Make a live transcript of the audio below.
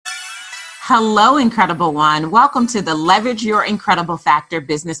Hello, Incredible One. Welcome to the Leverage Your Incredible Factor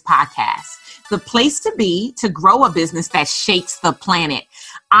Business Podcast, the place to be to grow a business that shakes the planet.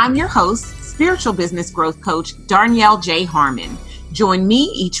 I'm your host, spiritual business growth coach, Darnyelle J. Harmon. Join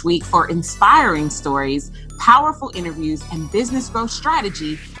me each week for inspiring stories, powerful interviews, and business growth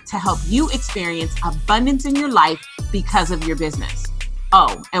strategy to help you experience abundance in your life because of your business.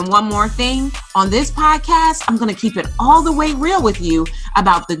 Oh, and one more thing. On this podcast, I'm going to keep it all the way real with you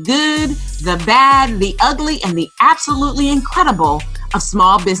about the good, the bad, the ugly, and the absolutely incredible of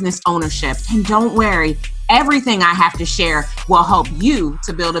small business ownership. And don't worry, everything I have to share will help you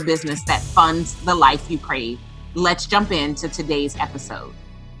to build a business that funds the life you crave. Let's jump into today's episode.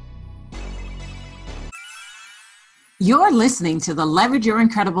 You're listening to the Leverage Your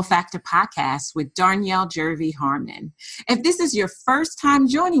Incredible Factor podcast with Darnyelle J. Harmon. If this is your first time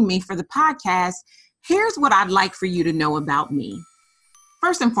joining me for the podcast, here's what I'd like for you to know about me.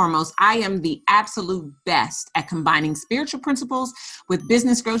 First and foremost, I am the absolute best at combining spiritual principles with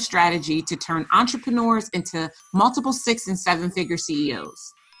business growth strategy to turn entrepreneurs into multiple 6- and 7-figure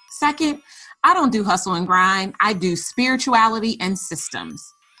CEOs. Second, I don't do hustle and grind. I do spirituality and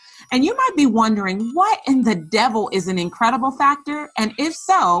systems. And you might be wondering, what in the devil is an incredible factor? And if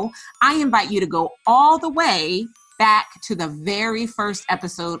so, I invite you to go all the way back to the very first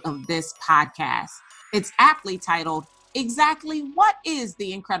episode of this podcast. It's aptly titled, Exactly What is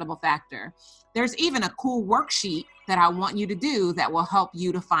the Incredible Factor? There's even a cool worksheet that I want you to do that will help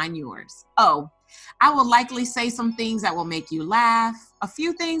you to find yours. Oh, I will likely say some things that will make you laugh, a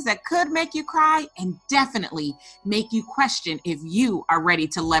few things that could make you cry, and definitely make you question if you are ready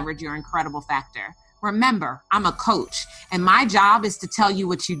to leverage your incredible factor. Remember, I'm a coach, and my job is to tell you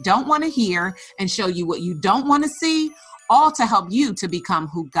what you don't want to hear and show you what you don't want to see, all to help you to become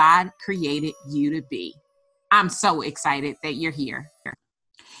who God created you to be. I'm so excited that you're here.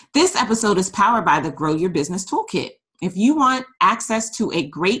 This episode is powered by the Grow Your Business Toolkit. If you want access to a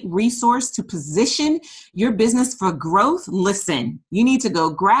great resource to position your business for growth, listen, you need to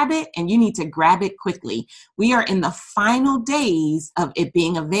go grab it, and you need to grab it quickly. We are in the final days of it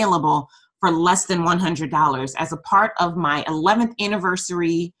being available for less than $100. As a part of my 11th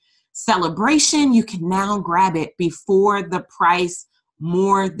anniversary celebration, you can now grab it before the price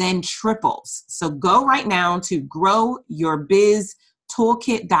more than triples. So go right now to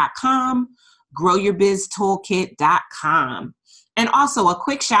growyourbiztoolkit.com. growyourbiztoolkit.com. And also a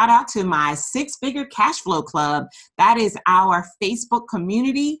quick shout out to my 6-Figure Cash Flow Club. That is our Facebook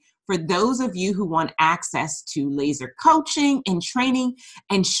community for those of you who want access to laser coaching and training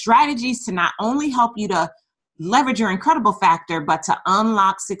and strategies to not only help you to leverage your incredible factor, but to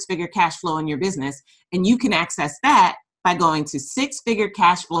unlock 6-figure cash flow in your business. And you can access that by going to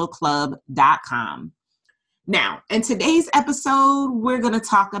 6figurecashflowclub.com. Now, in today's episode, we're going to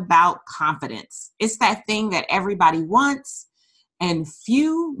talk about confidence. It's that thing that everybody wants and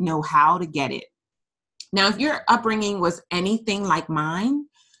few know how to get it. Now, if your upbringing was anything like mine,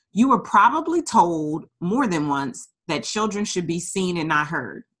 you were probably told more than once that children should be seen and not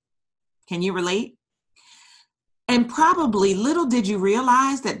heard. Can you relate? And probably little did you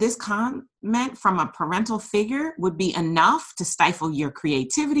realize that this comment from a parental figure would be enough to stifle your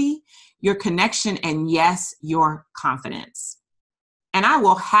creativity, your connection, and yes, your confidence. And I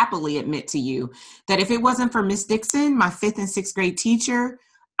will happily admit to you that if it wasn't for Miss Dixon, my 5th and 6th grade teacher,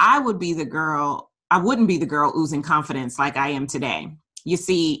 I wouldn't be the girl oozing confidence like I am today. You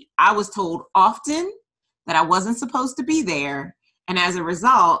see, I was told often that I wasn't supposed to be there. And as a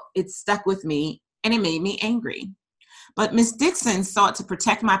result, it stuck with me and it made me angry. But Miss Dixon sought to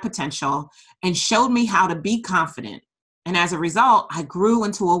protect my potential and showed me how to be confident. And as a result, I grew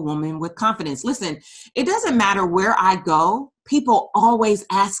into a woman with confidence. Listen, it doesn't matter where I go. People always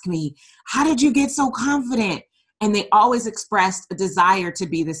ask me, how did you get so confident? And they always expressed a desire to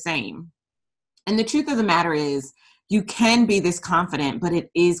be the same. And the truth of the matter is, you can be this confident, but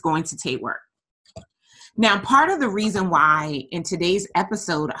it is going to take work. Now, part of the reason why in today's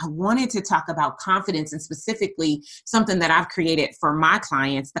episode, I wanted to talk about confidence and specifically something that I've created for my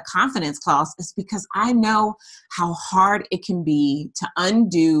clients, the confidence clause, is because I know how hard it can be to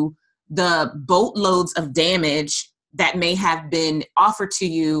undo the boatloads of damage that may have been offered to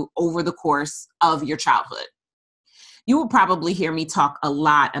you over the course of your childhood. You will probably hear me talk a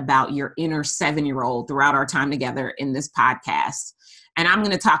lot about your inner 7-year-old throughout our time together in this podcast. And I'm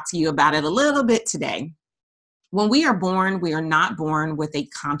going to talk to you about it a little bit today. When we are born, we are not born with a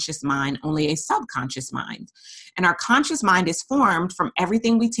conscious mind, only a subconscious mind. And our conscious mind is formed from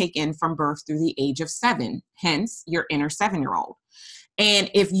everything we take in from birth through the age of 7, hence your inner 7-year-old. And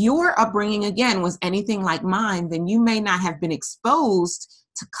if your upbringing, again, was anything like mine, then you may not have been exposed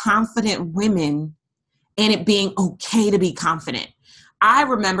to confident women and it being okay to be confident. I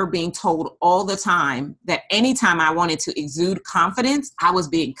remember being told all the time that anytime I wanted to exude confidence, I was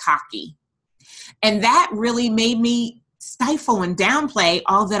being cocky. And that really made me stifle and downplay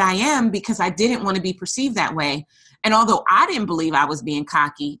all that I am because I didn't want to be perceived that way. And although I didn't believe I was being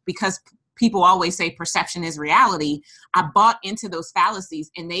cocky, because people always say perception is reality, I bought into those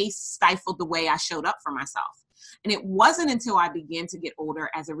fallacies and they stifled the way I showed up for myself. And it wasn't until I began to get older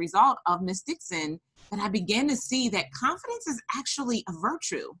as a result of Miss Dixon that I began to see that confidence is actually a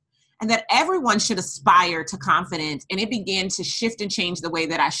virtue and that everyone should aspire to confidence. And it began to shift and change the way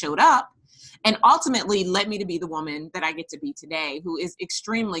that I showed up and ultimately led me to be the woman that I get to be today, who is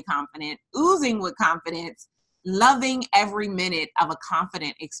extremely confident, oozing with confidence, loving every minute of a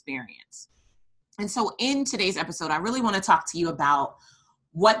confident experience. And so in today's episode, I really want to talk to you about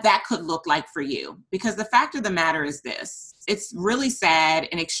what that could look like for you. Because the fact of the matter is this: it's really sad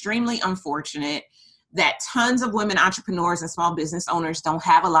and extremely unfortunate that tons of women entrepreneurs and small business owners don't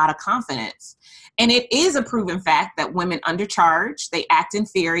have a lot of confidence. And it is a proven fact that women undercharge, they act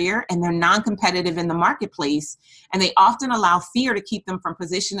inferior, and they're non-competitive in the marketplace. And they often allow fear to keep them from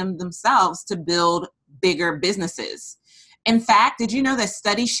positioning themselves to build bigger businesses. In fact, did you know that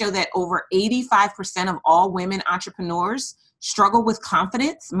studies show that over 85% of all women entrepreneurs struggle with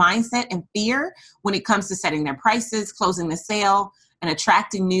confidence, mindset, and fear when it comes to setting their prices, closing the sale, and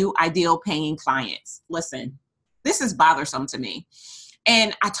attracting new ideal paying clients? Listen, this is bothersome to me.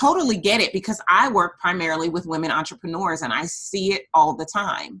 And I totally get it because I work primarily with women entrepreneurs and I see it all the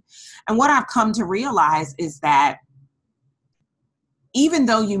time. And what I've come to realize is that even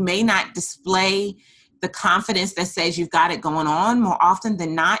though you may not display the confidence that says you've got it going on, more often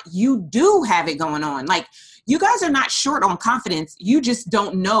than not, you do have it going on. Like, you guys are not short on confidence. You just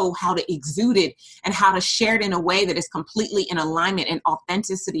don't know how to exude it and how to share it in a way that is completely in alignment and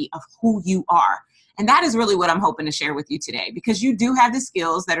authenticity of who you are. And that is really what I'm hoping to share with you today, because you do have the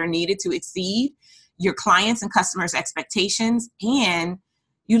skills that are needed to exceed your clients' and customers' expectations. And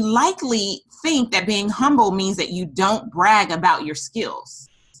you likely think that being humble means that you don't brag about your skills.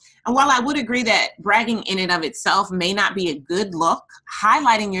 And while I would agree that bragging in and of itself may not be a good look,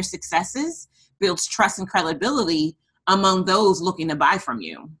 highlighting your successes builds trust and credibility among those looking to buy from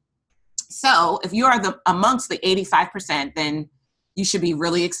you. So if you are amongst the 85%, then you should be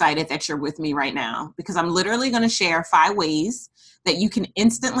really excited that you're with me right now, because I'm literally going to share 5 ways that you can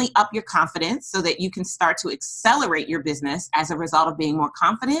instantly up your confidence so that you can start to accelerate your business as a result of being more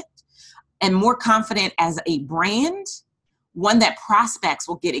confident and more confident as a brand, one that prospects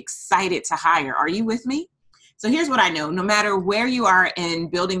will get excited to hire. Are you with me? So here's what I know. No matter where you are in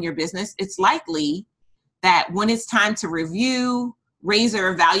building your business, it's likely that when it's time to review, raise, or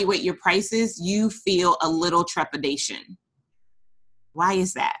evaluate your prices, you feel a little trepidation. Why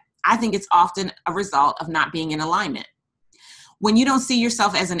is that? I think it's often a result of not being in alignment. When you don't see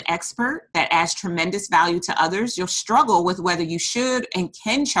yourself as an expert that adds tremendous value to others, you'll struggle with whether you should and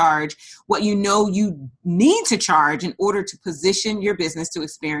can charge what you know you need to charge in order to position your business to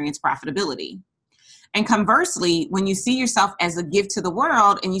experience profitability. And conversely, when you see yourself as a gift to the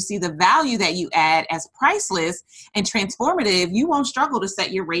world and you see the value that you add as priceless and transformative, you won't struggle to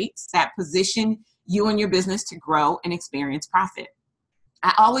set your rates that position you and your business to grow and experience profit.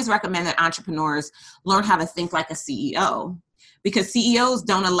 I always recommend that entrepreneurs learn how to think like a CEO, because CEOs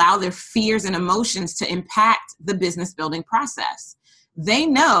don't allow their fears and emotions to impact the business building process. They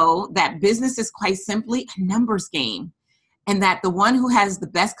know that business is quite simply a numbers game, and that the one who has the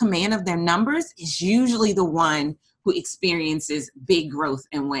best command of their numbers is usually the one who experiences big growth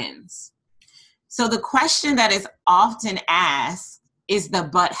and wins. So the question that is often asked is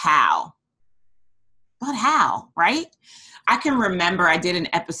but how? But how, right? I can remember I did an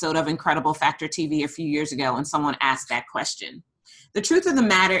episode of Incredible Factor TV a few years ago and someone asked that question. The truth of the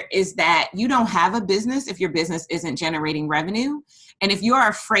matter is that you don't have a business if your business isn't generating revenue. And if you are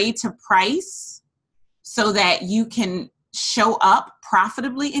afraid to price so that you can show up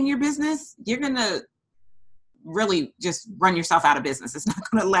profitably in your business, you're going to really just run yourself out of business. It's not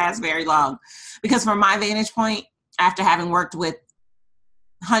going to last very long. Because from my vantage point, after having worked with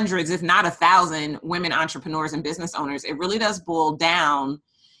hundreds, if not 1,000 women entrepreneurs and business owners, it really does boil down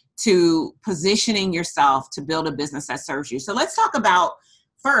to positioning yourself to build a business that serves you. So let's talk about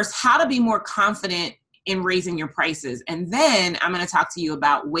first how to be more confident in raising your prices. And then I'm going to talk to you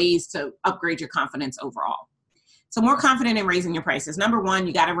about ways to upgrade your confidence overall. So more confident in raising your prices. Number one,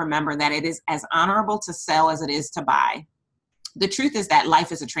 you got to remember that it is as honorable to sell as it is to buy. The truth is that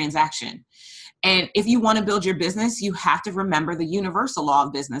life is a transaction. And if you want to build your business, you have to remember the universal law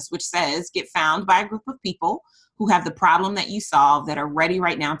of business, which says get found by a group of people who have the problem that you solve, that are ready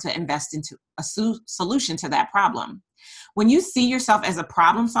right now to invest into a solution to that problem. When you see yourself as a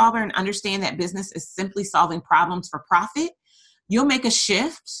problem solver and understand that business is simply solving problems for profit, you'll make a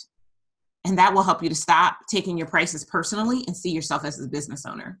shift, and that will help you to stop taking your prices personally and see yourself as a business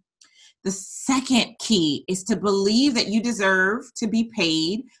owner. The second key is to believe that you deserve to be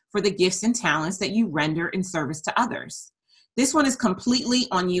paid for the gifts and talents that you render in service to others. This one is completely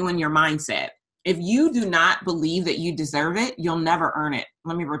on you and your mindset. If you do not believe that you deserve it, you'll never earn it.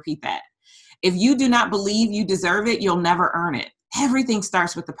 Let me repeat that. If you do not believe you deserve it, you'll never earn it. Everything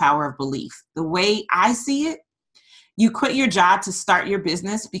starts with the power of belief. The way I see it, you quit your job to start your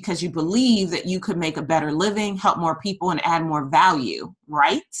business because you believe that you could make a better living, help more people, and add more value,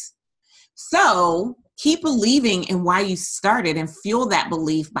 right? So keep believing in why you started and fuel that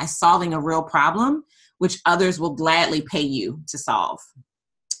belief by solving a real problem, which others will gladly pay you to solve.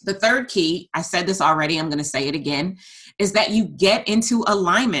 The third key, I said this already, I'm going to say it again, is that you get into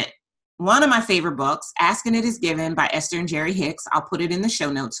alignment. One of my favorite books, Ask and It Is Given by Esther and Jerry Hicks, I'll put it in the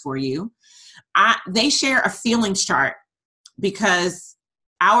show notes for you. They share a feelings chart because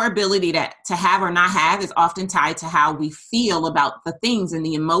our ability to have or not have is often tied to how we feel about the things and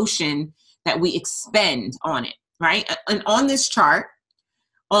the emotion that we expend on it, right? And on this chart,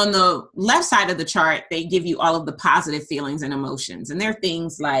 on the left side of the chart, they give you all of the positive feelings and emotions. And they're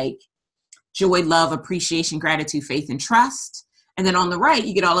things like joy, love, appreciation, gratitude, faith, and trust. And then on the right,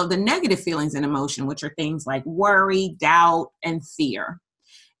 you get all of the negative feelings and emotion, which are things like worry, doubt, and fear.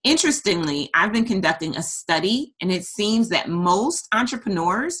 Interestingly, I've been conducting a study, and it seems that most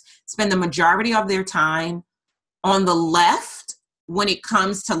entrepreneurs spend the majority of their time on the left when it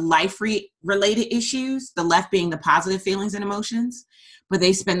comes to life-related issues, the left being the positive feelings and emotions, but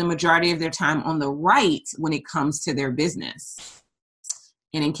they spend the majority of their time on the right when it comes to their business.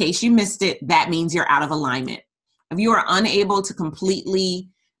 And in case you missed it, that means you're out of alignment. If you are unable to completely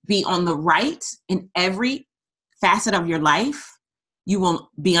be on the right in every facet of your life, you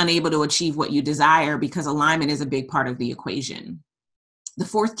will be unable to achieve what you desire because alignment is a big part of the equation. The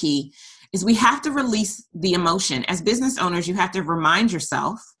fourth key is we have to release the emotion. As business owners, you have to remind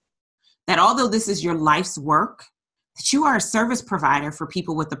yourself that although this is your life's work, that you are a service provider for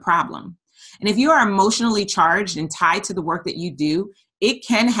people with a problem. And if you are emotionally charged and tied to the work that you do, it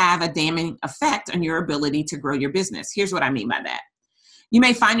can have a damning effect on your ability to grow your business. Here's what I mean by that. You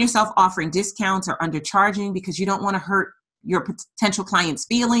may find yourself offering discounts or undercharging because you don't want to hurt your potential client's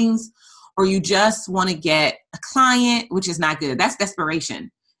feelings, or you just want to get a client, which is not good. That's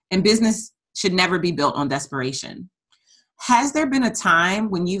desperation. And business should never be built on desperation. Has there been a time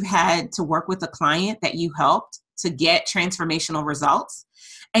when you've had to work with a client that you helped to get transformational results?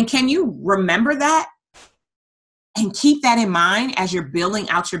 And can you remember that and keep that in mind as you're building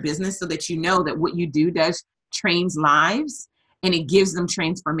out your business so that you know that what you do does change lives and it gives them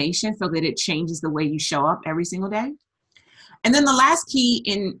transformation so that it changes the way you show up every single day? And then the last key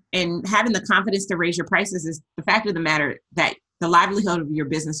in having the confidence to raise your prices is the fact of the matter that the livelihood of your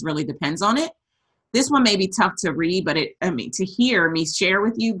business really depends on it. This one may be tough to read, but to hear me share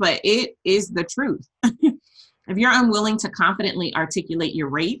with you, but it is the truth. If you're unwilling to confidently articulate your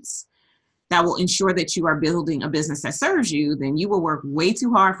rates that will ensure that you are building a business that serves you, then you will work way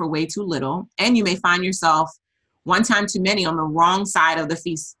too hard for way too little. And you may find yourself one time too many on the wrong side of the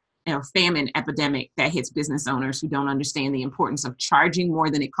feast or famine epidemic that hits business owners who don't understand the importance of charging more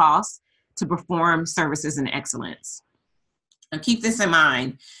than it costs to perform services in excellence. Now keep this in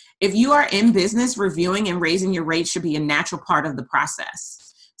mind. If you are in business, reviewing and raising your rates should be a natural part of the process.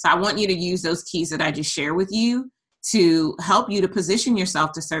 So I want you to use those keys that I just shared with you to help you to position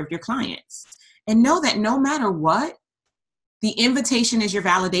yourself to serve your clients. And know that no matter what, the invitation is your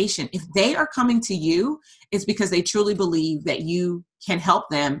validation. If they are coming to you, it's because they truly believe that you can help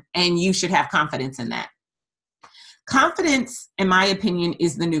them, and you should have confidence in that. Confidence, in my opinion,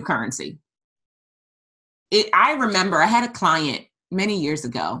 is the new currency. I remember I had a client many years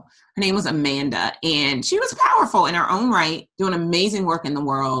ago. Her name was Amanda, and she was powerful in her own right, doing amazing work in the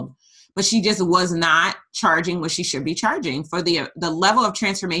world, but she just was not charging what she should be charging for the level of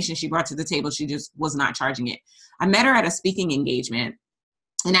transformation she brought to the table. She just was not charging it. I met her at a speaking engagement,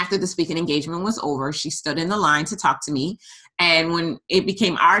 and after the speaking engagement was over, she stood in the line to talk to me. And when it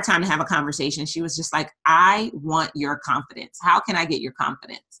became our time to have a conversation, she was just like, I want your confidence. How can I get your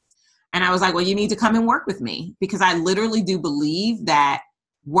confidence? And I was like, well, you need to come and work with me, because I literally do believe that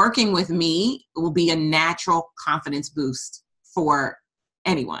working with me will be a natural confidence boost for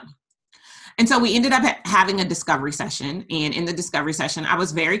anyone. And so we ended up having a discovery session. And in the discovery session, I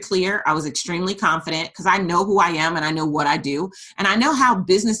was very clear. I was extremely confident because I know who I am and I know what I do. And I know how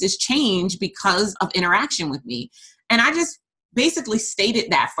businesses change because of interaction with me. And I just basically stated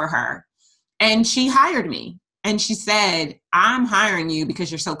that for her. And she hired me. And she said, I'm hiring you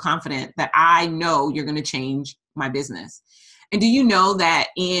because you're so confident that I know you're going to change my business. And do you know that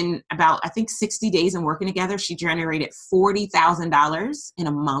in about, I think, 60 days in working together, she generated $40,000 in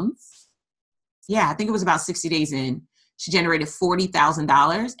a month? Yeah, I think it was about 60 days in. She generated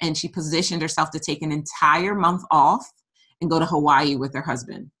 $40,000 and she positioned herself to take an entire month off and go to Hawaii with her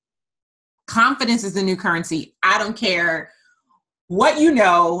husband. Confidence is the new currency. I don't care what you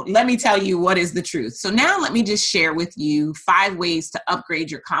know. Let me tell you what is the truth. So now let me just share with you 5 ways to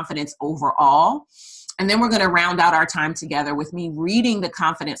upgrade your confidence overall. And then we're going to round out our time together with me reading the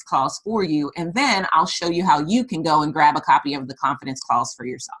confidence clause for you. And then I'll show you how you can go and grab a copy of the confidence clause for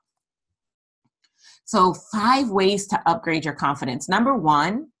yourself. So 5 ways to upgrade your confidence. Number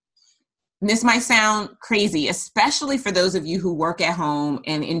 1, and this might sound crazy, especially for those of you who work at home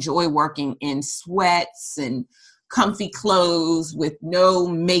and enjoy working in sweats and comfy clothes with no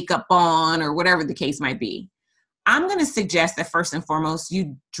makeup on or whatever the case might be. I'm going to suggest that first and foremost,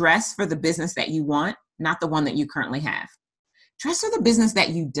 you dress for the business that you want, not the one that you currently have. Dress for the business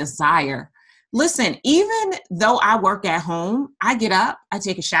that you desire. Listen, even though I work at home, I get up, I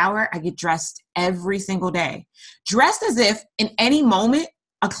take a shower, I get dressed every single day. Dressed as if in any moment,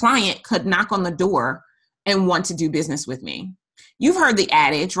 a client could knock on the door and want to do business with me. You've heard the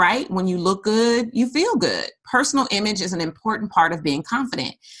adage, right? When you look good, you feel good. Personal image is an important part of being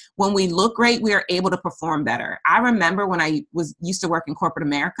confident. When we look great, we are able to perform better. I remember when I used to work in corporate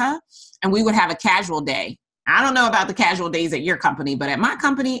America and we would have a casual day. I don't know about the casual days at your company, but at my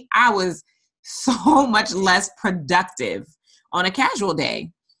company, I was so much less productive on a casual day.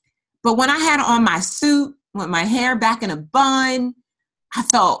 But when I had on my suit with my hair back in a bun, I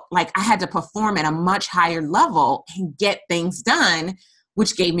felt like I had to perform at a much higher level and get things done,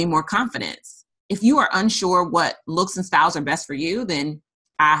 which gave me more confidence. If you are unsure what looks and styles are best for you, then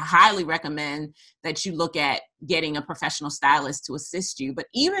I highly recommend that you look at getting a professional stylist to assist you. But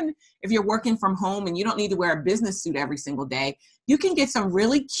even if you're working from home and you don't need to wear a business suit every single day, you can get some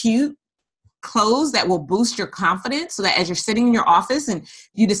really cute clothes that will boost your confidence so that as you're sitting in your office and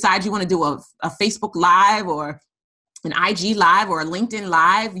you decide you want to do a Facebook Live or an IG Live or a LinkedIn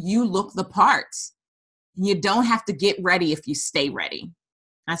Live, you look the part. You don't have to get ready if you stay ready.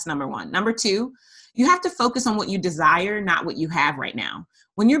 That's number 1. Number 2, you have to focus on what you desire, not what you have right now.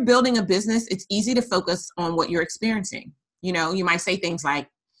 When you're building a business, it's easy to focus on what you're experiencing. You know, you might say things like,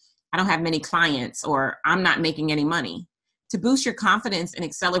 I don't have many clients, or I'm not making any money. To boost your confidence and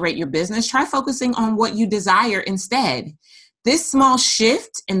accelerate your business, try focusing on what you desire instead. This small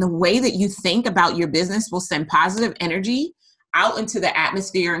shift in the way that you think about your business will send positive energy out into the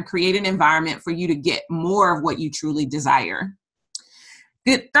atmosphere and create an environment for you to get more of what you truly desire.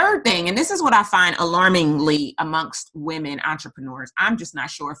 The third thing, and this is what I find alarmingly amongst women entrepreneurs, I'm just not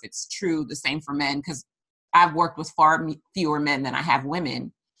sure if it's true, the same for men, because I've worked with far fewer men than I have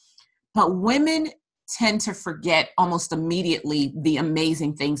women. But women tend to forget almost immediately the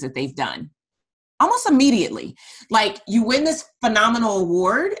amazing things that they've done. Almost immediately. Like you win this phenomenal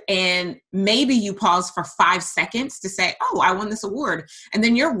award and maybe you pause for 5 seconds to say, oh, I won this award. And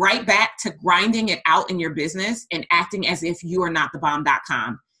then you're right back to grinding it out in your business and acting as if you are not the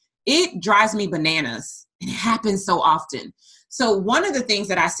bomb.com. It drives me bananas. It happens so often. So one of the things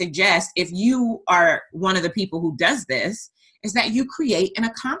that I suggest, if you are one of the people who does this, is that you create an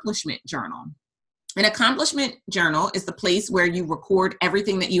accomplishment journal. An accomplishment journal is the place where you record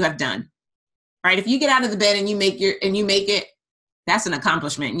everything that you have done. Right? If you get out of the bed and you make it, that's an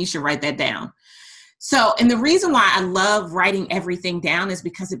accomplishment and you should write that down. So, and the reason why I love writing everything down is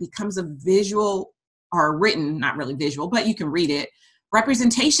because it becomes a visual or written, not really visual, but you can read it,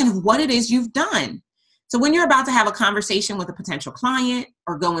 representation of what it is you've done. So when you're about to have a conversation with a potential client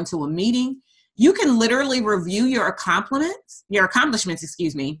or go into a meeting, you can literally review your accomplishments,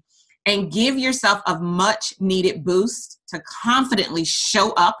 and give yourself a much needed boost to confidently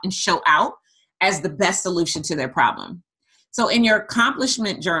show up and show out as the best solution to their problem. So in your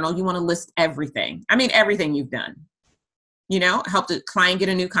accomplishment journal, you want to list everything. I mean, everything you've done. You know, helped a client get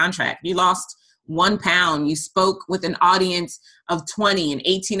a new contract. You lost 1 pound. You spoke with an audience of 20 and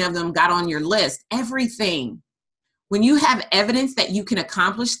 18 of them got on your list. Everything. When you have evidence that you can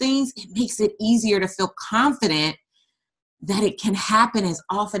accomplish things, it makes it easier to feel confident that it can happen as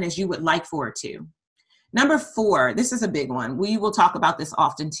often as you would like for it to. Number 4, this is a big one. We will talk about this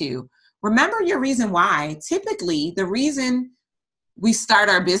often too. Remember your reason why. Typically, the reason we start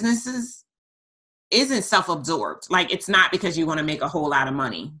our businesses isn't self-absorbed. Like, it's not because you want to make a whole lot of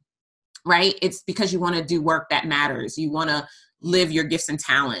money, right? It's because you want to do work that matters. You want to live your gifts and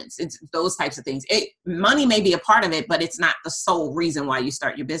talents. It's those types of things. Money may be a part of it, but it's not the sole reason why you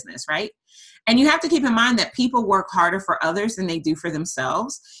start your business, right? And you have to keep in mind that people work harder for others than they do for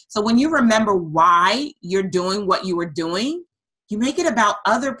themselves. So when you remember why you're doing what you are doing, you make it about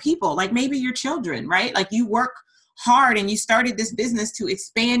other people, like maybe your children, right? Like, you work hard and you started this business to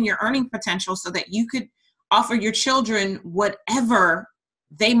expand your earning potential so that you could offer your children whatever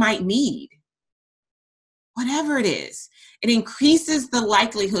they might need. Whatever it is, it increases the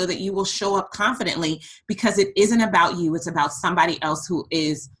likelihood that you will show up confidently because it isn't about you. It's about somebody else who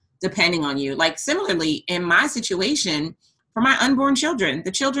is depending on you. Like, similarly, in my situation, for my unborn children,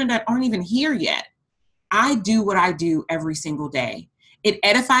 the children that aren't even here yet, I do what I do every single day. It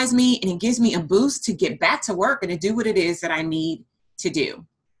edifies me and it gives me a boost to get back to work and to do what it is that I need to do.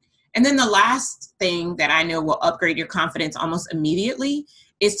 And then the last thing that I know will upgrade your confidence almost immediately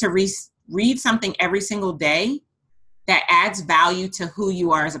is to read something every single day that adds value to who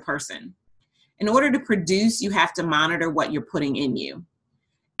you are as a person. In order to produce, you have to monitor what you're putting in you.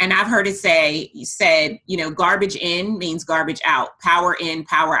 And I've heard it said, garbage in means garbage out, power in,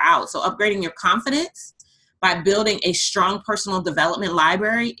 power out. So upgrading your confidence by building a strong personal development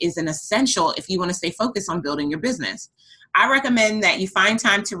library is an essential if you want to stay focused on building your business. I recommend that you find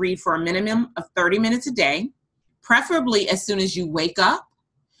time to read for a minimum of 30 minutes a day, preferably as soon as you wake up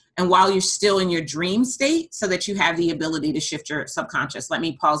and while you're still in your dream state, so that you have the ability to shift your subconscious. Let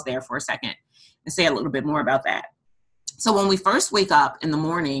me pause there for a second and say a little bit more about that. So when we first wake up in the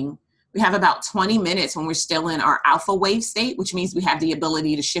morning, we have about 20 minutes when we're still in our alpha wave state, which means we have the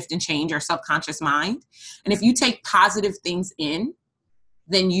ability to shift and change our subconscious mind. And if you take positive things in,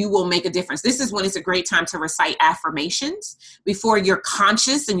 then you will make a difference. This is when it's a great time to recite affirmations before you're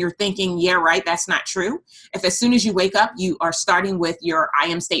conscious and you're thinking, yeah, right, that's not true. If as soon as you wake up, you are starting with your I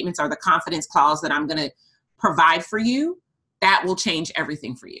am statements or the confidence clause that I'm going to provide for you, that will change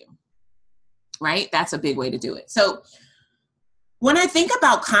everything for you, right? That's a big way to do it. So when I think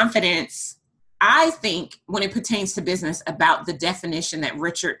about confidence, I think when it pertains to business about the definition that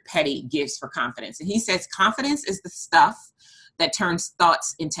Richard Petty gives for confidence. And he says, confidence is the stuff that turns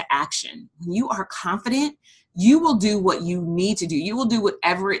thoughts into action. When you are confident, you will do what you need to do. You will do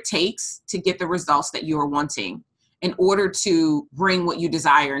whatever it takes to get the results that you are wanting in order to bring what you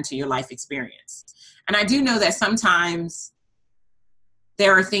desire into your life experience. And I do know that sometimes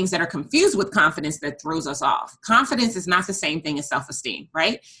there are things that are confused with confidence that throws us off. Confidence is not the same thing as self-esteem,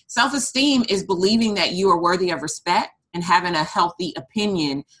 right? Self-esteem is believing that you are worthy of respect and having a healthy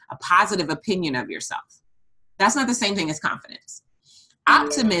opinion, a positive opinion of yourself. That's not the same thing as confidence.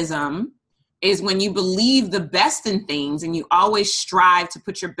 Optimism is when you believe the best in things and you always strive to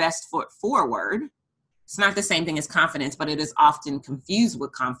put your best foot forward. It's not the same thing as confidence, but it is often confused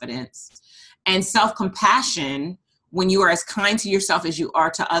with confidence. And self-compassion, when you are as kind to yourself as you are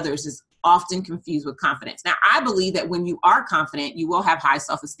to others, is often confused with confidence. Now, I believe that when you are confident, you will have high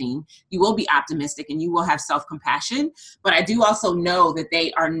self-esteem, you will be optimistic, and you will have self-compassion. But I do also know that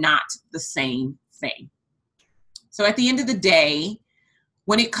they are not the same thing. So at the end of the day,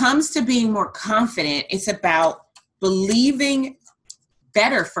 when it comes to being more confident, it's about believing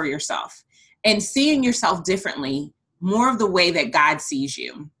better for yourself and seeing yourself differently, more of the way that God sees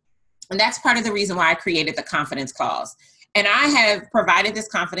you. And that's part of the reason why I created the confidence clause. And I have provided this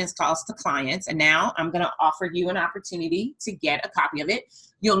confidence clause to clients. And now I'm going to offer you an opportunity to get a copy of it.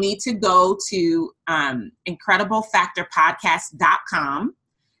 You'll need to go to incrediblefactorpodcast.com,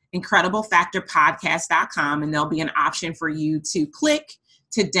 incrediblefactorpodcast.com, and there'll be an option for you to click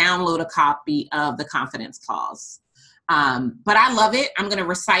to download a copy of the confidence clause. But I love it. I'm going to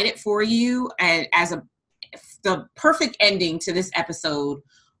recite it for you as the perfect ending to this episode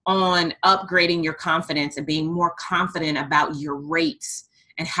on upgrading your confidence and being more confident about your rates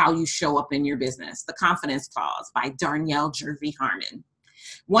and how you show up in your business. The Confidence Clause by Darnell Jervey Harmon.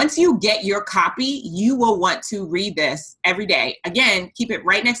 Once you get your copy, you will want to read this every day. Again, keep it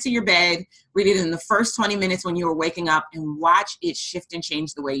right next to your bed. Read it in the first 20 minutes when you are waking up and watch it shift and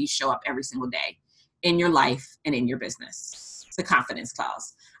change the way you show up every single day in your life and in your business. The Confidence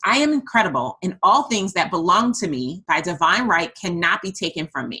Clause. I am incredible, and all things that belong to me by divine right cannot be taken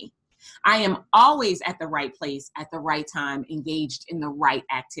from me. I am always at the right place at the right time, engaged in the right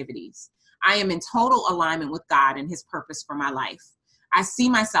activities. I am in total alignment with God and his purpose for my life. I see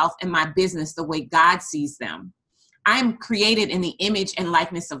myself and my business the way God sees them. I am created in the image and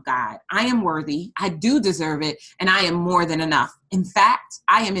likeness of God. I am worthy. I do deserve it. And I am more than enough. In fact,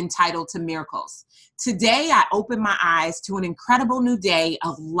 I am entitled to miracles. Today, I open my eyes to an incredible new day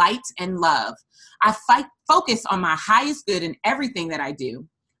of light and love. I focus on my highest good in everything that I do.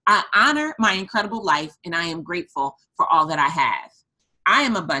 I honor my incredible life, and I am grateful for all that I have. I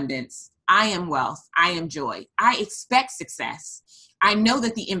am abundance. I am wealth. I am joy. I expect success. I know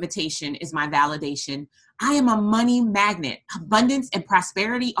that the invitation is my validation. I am a money magnet. Abundance and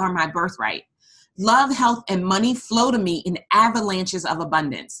prosperity are my birthright. Love, health, and money flow to me in avalanches of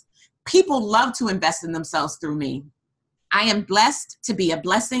abundance. People love to invest in themselves through me. I am blessed to be a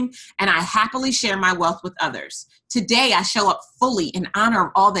blessing, and I happily share my wealth with others. Today, I show up fully in honor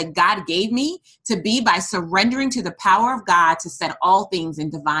of all that God gave me to be by surrendering to the power of God to set all things in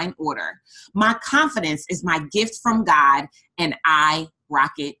divine order. My confidence is my gift from God, and I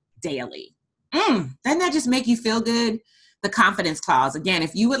rock it daily. Doesn't that just make you feel good? The confidence clause. Again,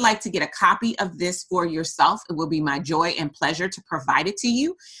 if you would like to get a copy of this for yourself, it will be my joy and pleasure to provide it to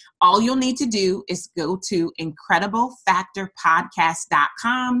you. All you'll need to do is go to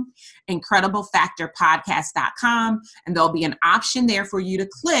incrediblefactorpodcast.com, incrediblefactorpodcast.com, and there'll be an option there for you to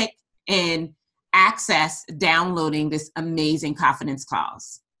click and access downloading this amazing confidence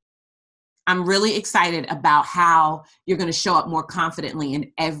clause. I'm really excited about how you're going to show up more confidently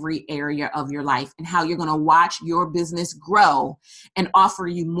in every area of your life and how you're going to watch your business grow and offer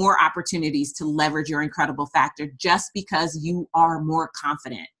you more opportunities to leverage your incredible factor just because you are more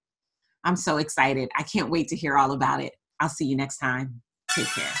confident. I'm so excited. I can't wait to hear all about it. I'll see you next time. Take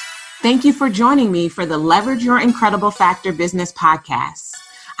care. Thank you for joining me for the Leverage Your Incredible Factor Business Podcast.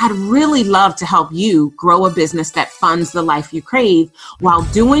 I'd really love to help you grow a business that funds the life you crave while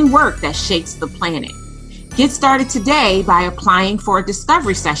doing work that shakes the planet. Get started today by applying for a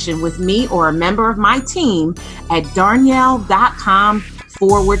discovery session with me or a member of my team at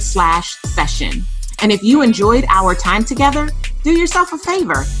darnyelle.com/session. And if you enjoyed our time together, do yourself a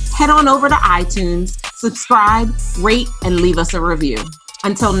favor. Head on over to iTunes, subscribe, rate, and leave us a review.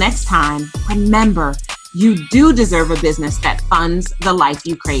 Until next time, remember, you do deserve a business that funds the life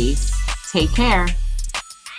you crave. Take care.